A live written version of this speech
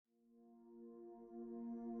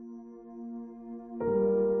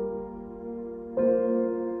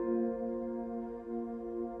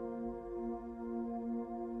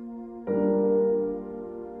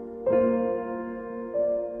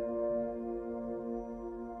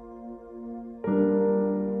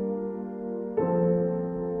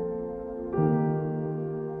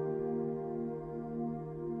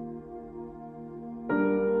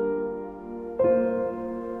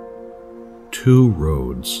two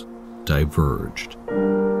roads diverged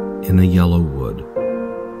in a yellow wood,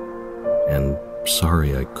 and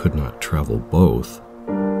sorry I could not travel both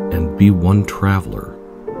and be one traveler.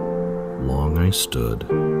 Long I stood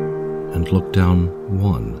and looked down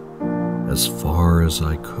one as far as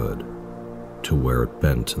I could to where it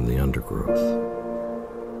bent in the undergrowth.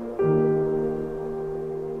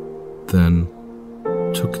 Then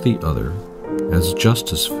took the other as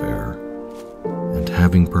just as fair, and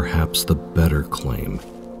having perhaps the better claim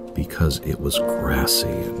because it was grassy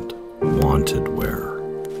and wanted wear.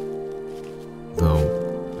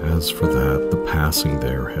 Though, as for that, the passing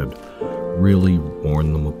there had really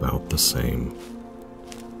worn them about the same.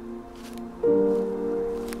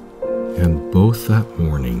 And both that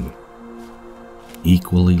morning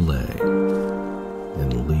equally lay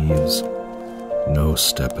in leaves no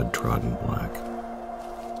step had trodden black.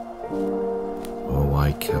 Oh,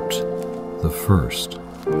 I kept the first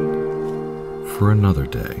for another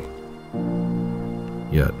day.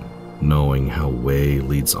 Yet, knowing how way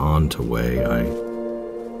leads on to way, I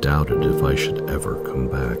doubted if I should ever come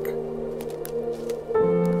back.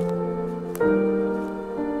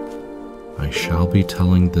 I shall be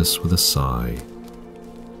telling this with a sigh,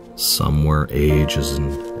 somewhere ages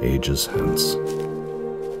and ages hence.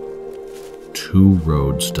 Two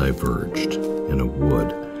roads diverged in a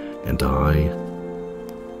wood, and I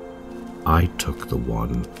took the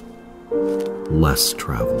one less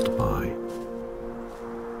traveled by,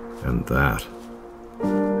 and that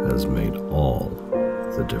has made all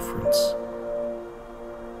the difference.